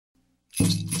I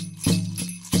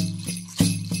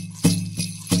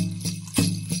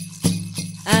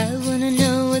wanna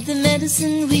know what the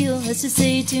medicine wheel has to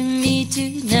say to me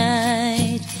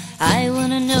tonight. I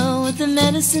wanna know what the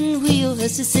medicine wheel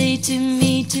has to say to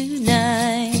me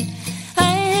tonight.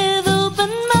 I have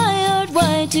opened my heart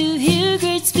wide to hear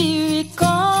Great Spirit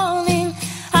calling.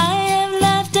 I have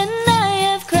laughed and I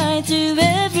have cried through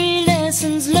every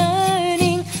lesson's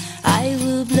learning. I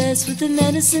will bless what the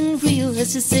medicine wheel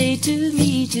has to say to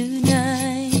me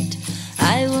tonight.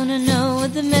 I wanna know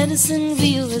what the medicine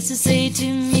wheel has to say to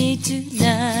me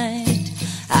tonight.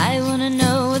 I wanna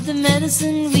know what the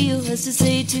medicine wheel has to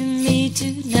say to me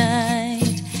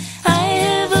tonight. I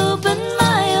have opened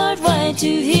my heart wide to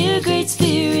hear Great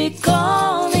Spirit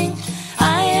calling.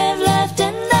 I have laughed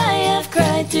and I have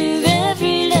cried through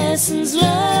every lesson's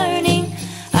learning.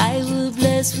 I will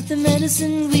bless what the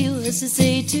medicine wheel has to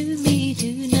say to me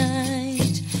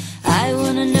tonight. I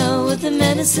wanna know what the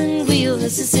medicine wheel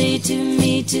has to say to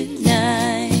me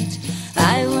tonight.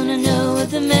 I wanna know what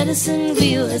the medicine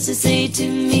wheel has to say to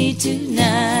me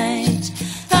tonight.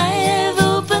 I have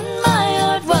opened my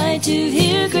heart wide to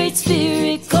hear Great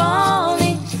Spirit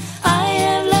calling. I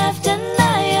have laughed and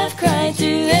I have cried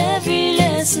through every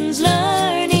lesson's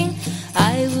learning.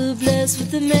 I will bless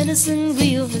what the medicine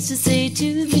wheel has to say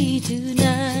to me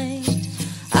tonight.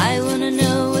 I wanna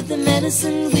know what the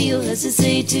medicine wheel has to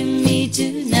say to me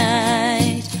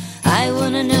tonight. I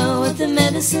wanna know what the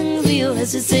medicine wheel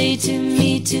has to say to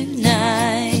me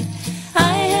tonight.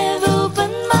 I have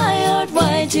opened my heart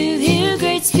wide to hear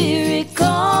Great Spirit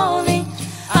calling.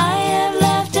 I have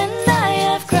laughed and I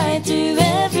have cried through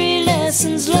every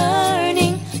lesson's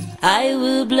learning. I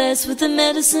will bless what the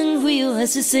medicine wheel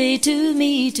has to say to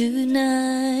me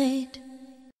tonight.